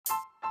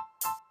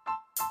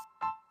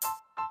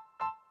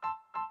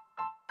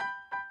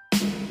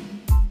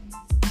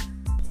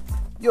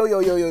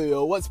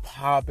Yo, what's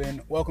poppin'?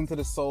 Welcome to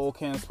the Soul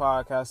Kins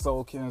podcast,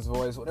 Soul Kins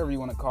Voice, whatever you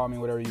want to call me,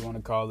 whatever you want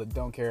to call it.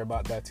 Don't care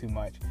about that too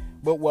much,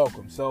 but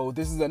welcome. So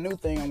this is a new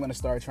thing I'm going to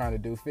start trying to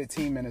do,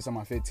 15 minutes on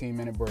my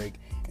 15-minute break,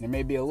 and it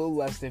may be a little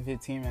less than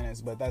 15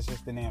 minutes, but that's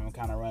just the name I'm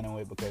kind of running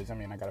with because, I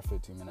got a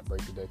 15-minute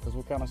break today because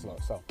we're kind of slow.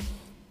 So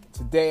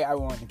today I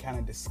want to kind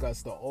of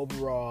discuss the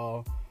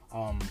overall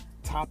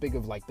topic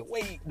of like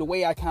the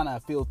way I kind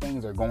of feel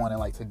things are going in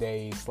like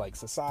today's like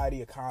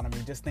society, economy,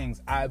 just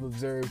things I've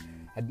observed.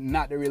 I'm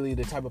not really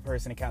the type of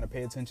person to kind of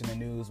pay attention to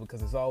news because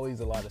there's always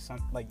a lot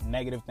of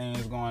negative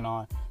things going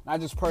on. And I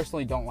just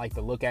personally don't like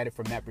to look at it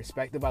from that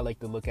perspective. I like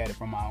to look at it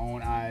from my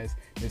own eyes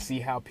to see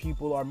how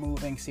people are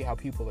moving, see how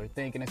people are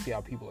thinking, and see how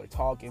people are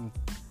talking,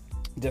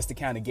 just to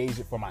kind of gauge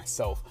it for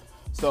myself.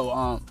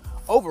 So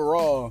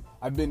overall,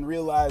 I've been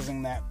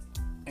realizing that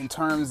in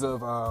terms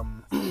of a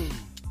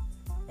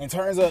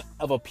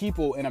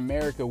people in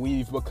America,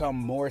 we've become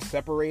more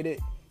separated.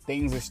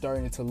 Things are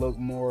starting to look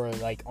more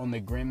like on the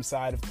grim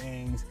side of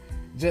things.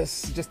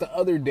 Just the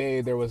other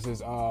day, there was this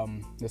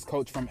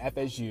coach from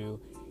FSU.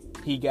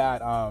 He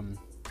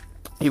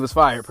was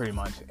fired pretty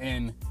much.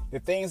 And the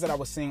things that I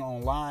was seeing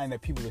online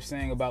that people are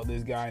saying about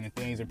this guy and the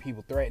things that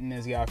people threaten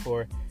this guy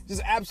for,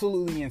 just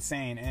absolutely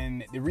insane.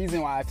 And the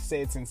reason why I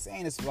say it's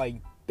insane is like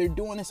they're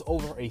doing this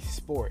over a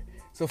sport.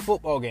 It's a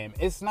football game.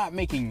 It's not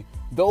making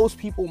those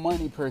people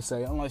money per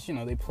se, unless,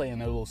 they play in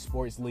their little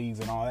sports leagues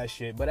and all that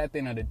shit. But at the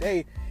end of the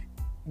day,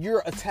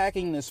 you're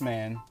attacking this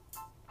man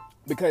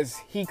because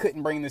he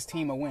couldn't bring this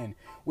team a win,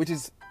 which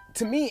is,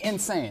 to me,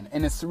 insane.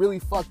 And it's really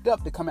fucked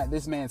up to come at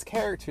this man's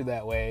character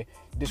that way,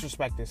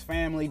 disrespect his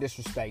family,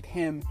 disrespect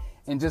him,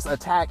 and just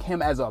attack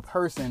him as a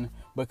person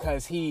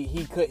because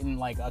he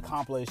couldn't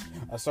accomplish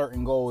a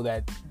certain goal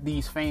that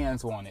these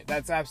fans wanted.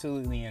 That's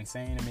absolutely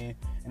insane to me.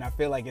 And I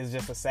feel like it's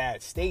just a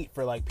sad state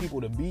for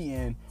people to be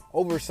in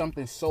over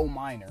something so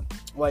minor.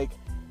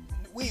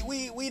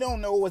 We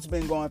don't know what's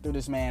been going through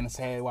this man's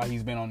head while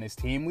he's been on this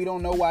team. We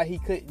don't know why he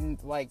couldn't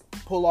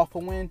pull off a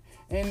win.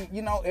 And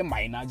it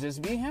might not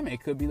just be him.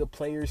 It could be the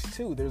players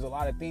too. There's a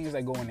lot of things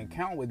that go into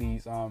account with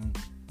these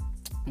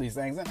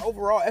things. And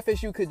overall,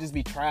 FSU could just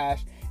be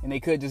trash, and they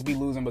could just be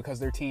losing because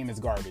their team is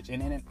garbage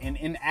and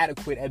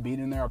inadequate at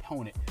beating their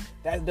opponent.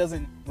 That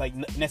doesn't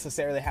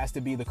necessarily has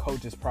to be the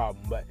coach's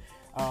problem, but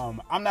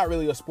I'm not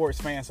really a sports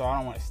fan, so I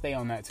don't want to stay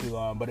on that too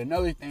long. But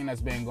another thing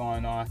that's been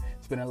going on,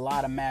 it's been a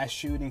lot of mass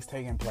shootings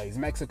taking place.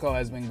 Mexico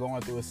has been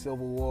going through a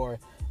civil war,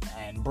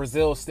 and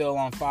Brazil's still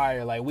on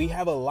fire. We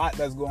have a lot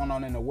that's going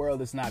on in the world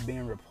that's not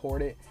being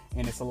reported,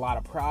 and it's a lot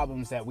of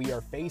problems that we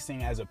are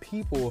facing as a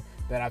people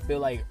that I feel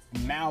like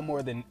now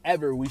more than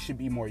ever we should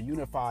be more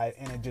unified,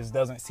 and it just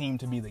doesn't seem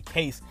to be the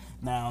case.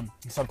 Now,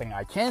 something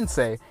I can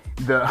say,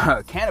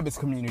 the cannabis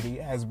community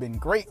has been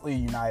greatly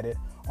united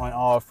on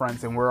all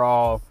fronts, and we're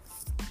all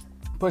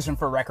pushing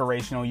for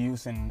recreational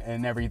use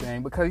and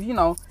everything because,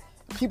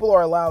 people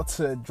are allowed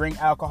to drink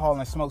alcohol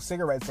and smoke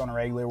cigarettes on a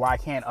regular. Why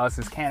can't us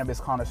as cannabis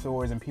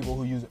connoisseurs and people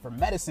who use it for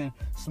medicine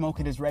smoke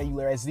it as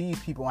regular as these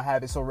people and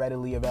have it so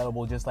readily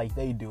available just like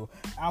they do?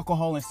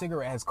 Alcohol and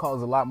cigarette has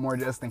caused a lot more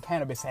deaths than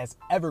cannabis has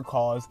ever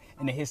caused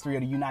in the history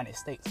of the United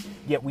States.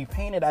 Yet we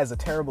paint it as a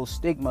terrible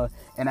stigma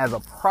and as a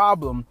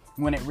problem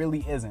when it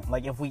really isn't.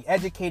 If we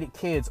educated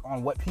kids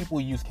on what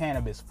people use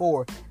cannabis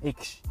for, it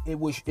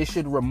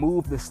should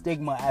remove the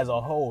stigma as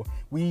a whole.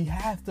 We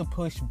have to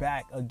push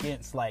back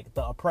against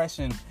the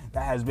oppression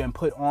that has been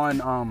put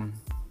on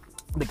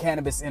the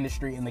cannabis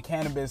industry and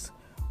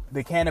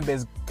the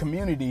cannabis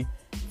community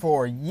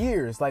for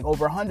years.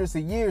 Over hundreds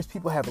of years,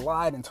 people have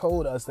lied and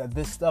told us that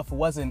this stuff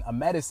wasn't a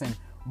medicine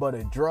but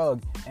a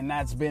drug, and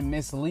that's been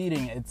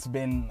misleading. It's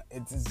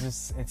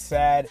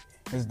sad,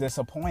 it's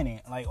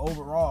disappointing.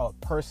 Overall,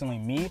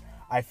 personally,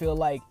 I feel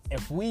like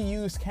if we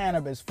used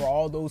cannabis for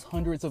all those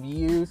hundreds of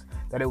years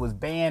that it was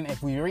banned,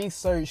 if we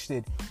researched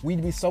it,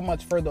 we'd be so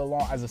much further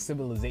along as a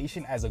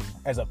civilization, as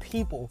a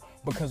people,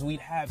 because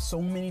we'd have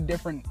so many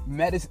different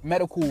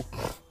medical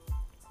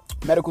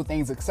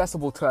things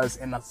accessible to us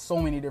in so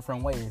many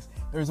different ways.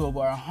 There's over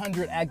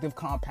 100 active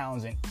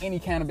compounds in any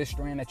cannabis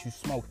strain that you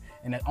smoke,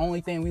 and the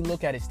only thing we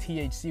look at is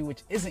THC,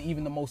 which isn't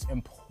even the most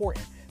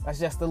important. That's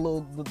just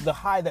the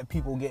high that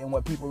people get and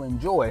what people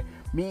enjoy.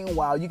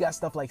 Meanwhile, you got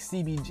stuff like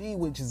CBG,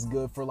 which is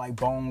good for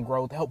bone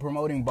growth, help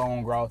promoting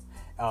bone growth,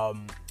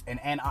 and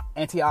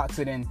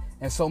antioxidant,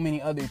 and so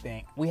many other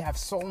things. We have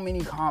so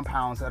many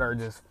compounds that are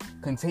just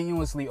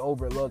continuously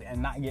overlooked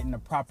and not getting the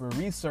proper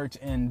research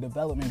and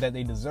development that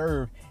they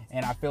deserve.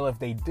 And I feel if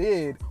they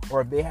did,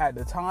 or if they had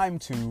the time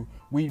to,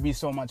 we'd be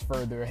so much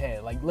further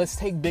ahead. Let's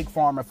take Big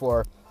Pharma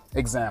for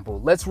example.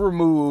 Let's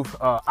remove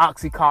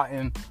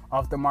Oxycontin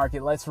off the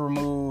market. Let's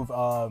remove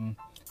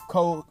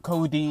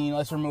codeine.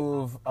 Let's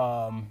remove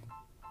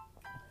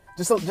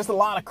just a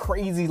lot of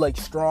crazy,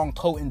 strong,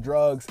 potent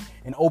drugs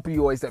and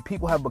opioids that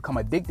people have become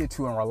addicted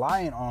to and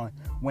reliant on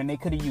when they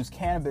could have used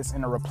cannabis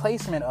in a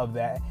replacement of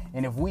that.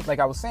 And if we, like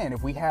I was saying,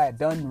 if we had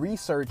done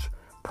research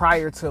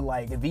prior to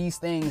like these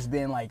things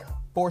being like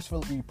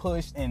forcefully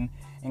pushed and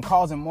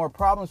causing more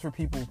problems for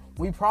people,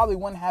 we probably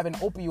wouldn't have an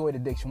opioid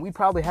addiction. We'd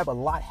probably have a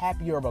lot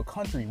happier of a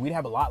country. We'd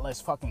have a lot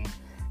less fucking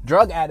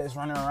drug addicts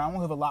running around.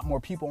 We'll have a lot more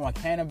people on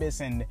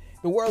cannabis, and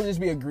the world would just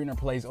be a greener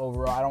place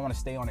overall. I don't want to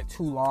stay on it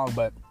too long,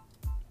 but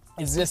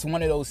it's just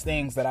one of those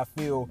things that I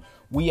feel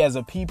we as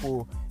a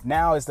people,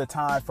 now is the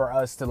time for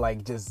us to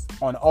like just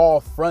on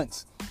all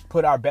fronts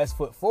put our best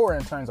foot forward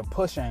in terms of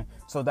pushing,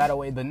 so that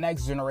way the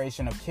next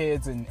generation of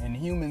kids and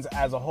humans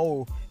as a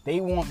whole, they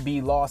won't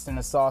be lost in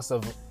the sauce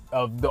of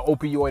the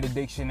opioid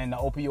addiction and the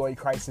opioid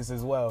crisis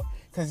as well.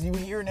 Because you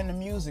hear it in the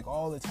music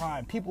all the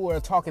time. People are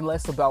talking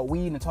less about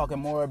weed and talking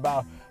more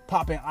about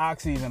popping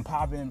oxys and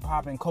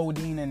popping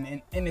codeine,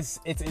 and it's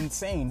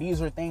insane.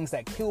 These are things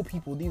that kill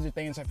people. These are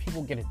things that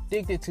people get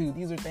addicted to.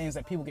 These are things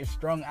that people get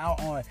strung out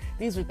on.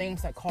 These are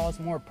things that cause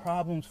more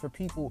problems for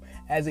people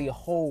as a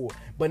whole.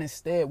 But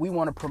instead, we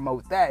want to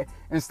promote that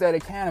instead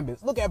of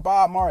cannabis. Look at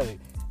Bob Marley.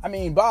 I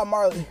mean, Bob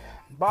Marley,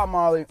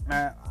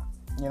 man.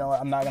 You know what?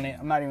 I'm not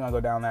even gonna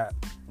go down that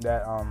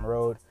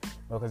road,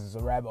 because it's a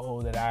rabbit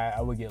hole that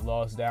I would get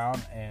lost down,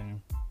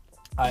 and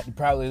it'd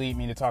probably lead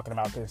me to talking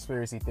about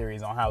conspiracy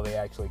theories on how they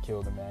actually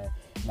killed the man.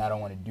 And I don't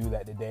want to do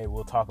that today.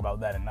 We'll talk about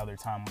that another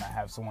time when I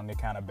have someone to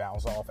kind of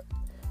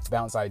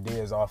bounce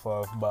ideas off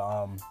of.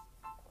 But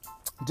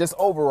just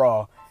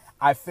overall,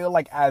 I feel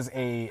like as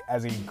a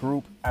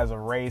group, as a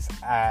race,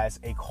 as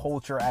a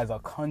culture, as a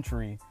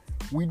country,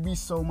 we'd be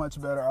so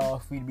much better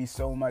off. We'd be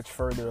so much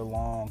further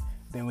along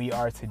than we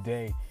are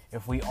today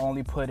if we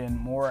only put in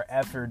more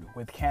effort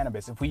with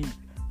cannabis. If we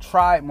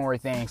tried more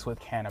things with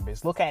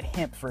cannabis. Look at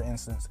hemp, for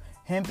instance.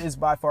 Hemp is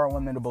by far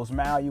one of the most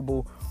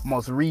malleable,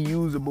 most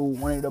reusable,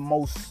 one of the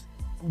most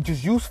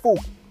just useful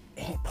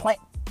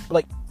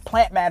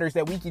plant matters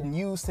that we can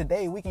use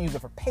today. We can use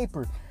it for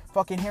paper.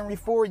 Fucking Henry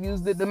Ford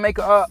used it to make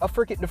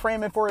the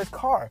framing for his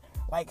car.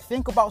 Like,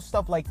 think about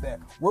stuff like that.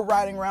 We're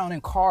riding around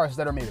in cars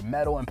that are made of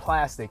metal and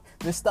plastic.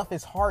 This stuff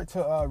is hard to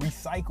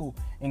recycle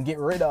and get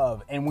rid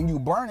of. And when you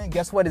burn it,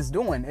 guess what it's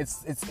doing?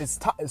 It's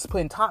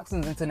putting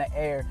toxins into the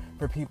air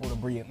for people to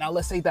breathe. Now,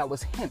 let's say that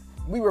was hemp.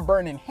 We were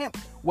burning hemp.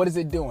 What is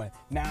it doing?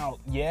 Now,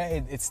 yeah,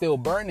 it's still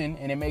burning,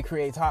 and it may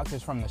create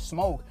toxins from the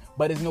smoke,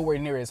 but it's nowhere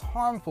near as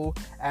harmful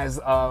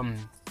as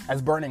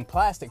burning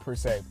plastic per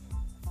se.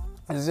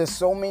 There's just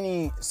so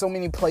many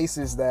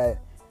places that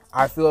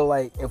I feel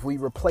like if we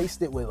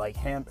replaced it with like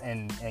hemp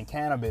and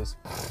cannabis,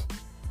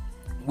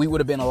 we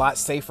would have been a lot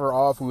safer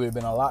off. We would have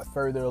been a lot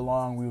further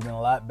along. We would have been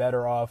a lot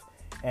better off,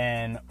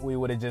 and we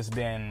would have just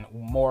been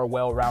more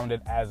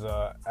well-rounded as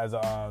a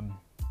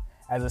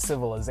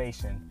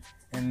civilization.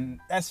 And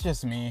that's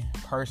just me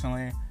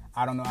personally.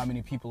 I don't know how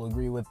many people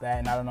agree with that,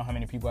 and I don't know how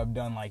many people have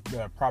done like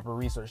the proper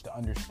research to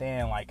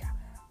understand like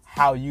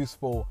how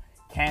useful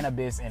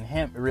cannabis and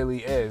hemp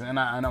really is. And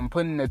I'm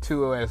putting the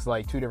two as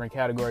like two different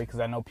categories, because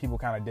I know people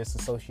kind of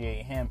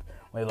disassociate hemp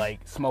with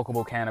like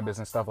smokable cannabis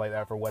and stuff like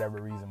that for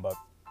whatever reason. But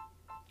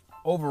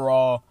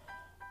overall,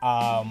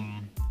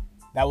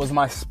 that was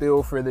my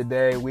spill for the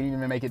day. We didn't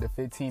even make it to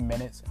 15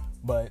 minutes,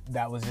 but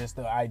that was just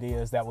the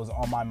ideas that was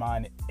on my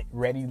mind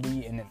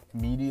readily and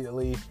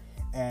immediately.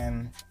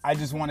 And I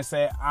just want to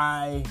say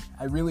I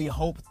really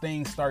hope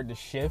things start to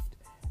shift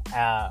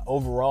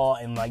overall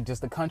in like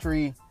just the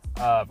country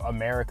of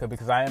America,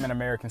 because I am an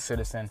American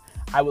citizen.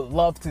 I would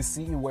love to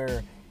see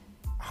where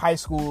high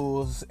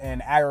schools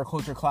and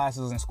agriculture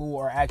classes in school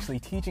are actually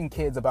teaching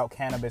kids about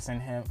cannabis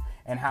and hemp,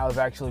 and how it's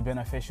actually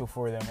beneficial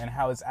for them, and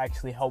how it's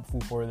actually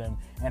helpful for them,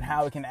 and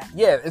how it can,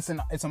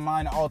 it's a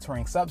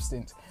mind-altering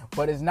substance,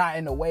 but it's not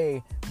in the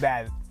way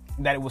that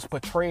it was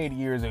portrayed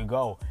years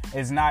ago.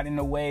 It's not in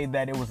the way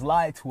that it was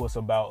lied to us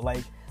about.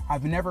 Like,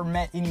 I've never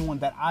met anyone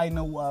that I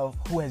know of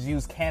who has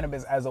used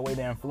cannabis as a way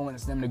to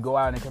influence them to go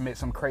out and commit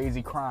some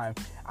crazy crime.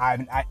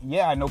 I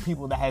know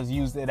people that has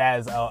used it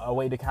as a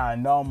way to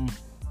kind of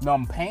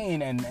numb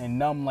pain and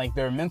numb like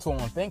their mental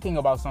and thinking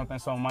about something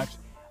so much.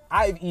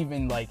 I've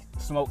even like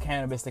smoked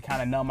cannabis to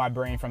kind of numb my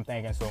brain from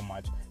thinking so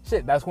much.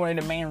 Shit, that's one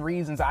of the main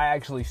reasons I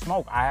actually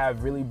smoke. I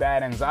have really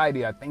bad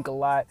anxiety. I think a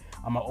lot.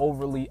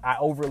 I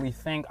overly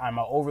think. I'm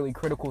an overly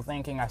critical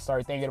thinking. I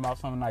start thinking about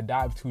something, I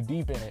dive too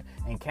deep in it.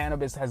 And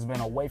cannabis has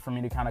been a way for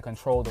me to kind of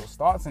control those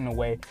thoughts in a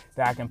way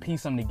that I can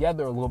piece them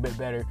together a little bit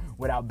better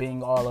without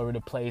being all over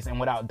the place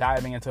and without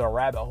diving into a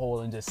rabbit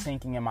hole and just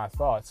sinking in my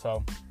thoughts.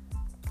 So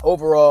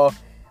overall,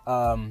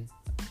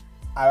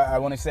 I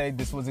want to say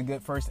this was a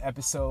good first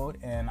episode,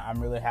 and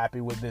I'm really happy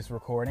with this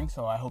recording.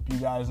 So I hope you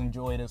guys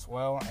enjoyed as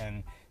well.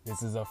 And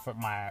this is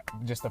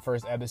just the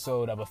first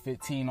episode of a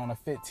 15 on a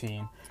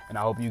 15, and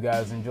I hope you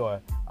guys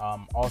enjoy.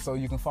 Also,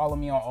 you can follow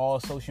me on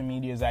all social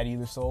medias at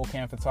either Soul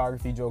Can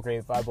Photography, Joe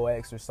Grade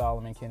 50X, or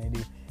Solomon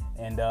Kennedy.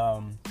 And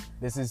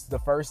this is the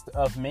first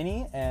of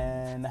many,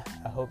 and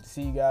I hope to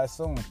see you guys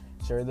soon.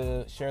 Share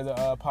the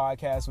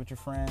podcast with your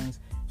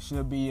friends.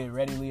 Should be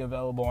readily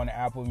available on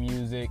Apple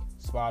Music,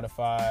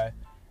 Spotify,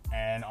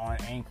 and on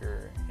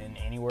Anchor, and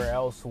anywhere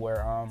else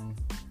where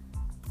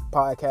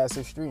podcasts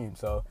are streamed.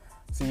 So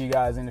see you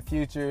guys in the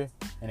future,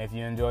 and if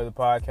you enjoy the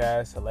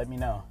podcast, let me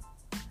know.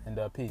 And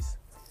peace.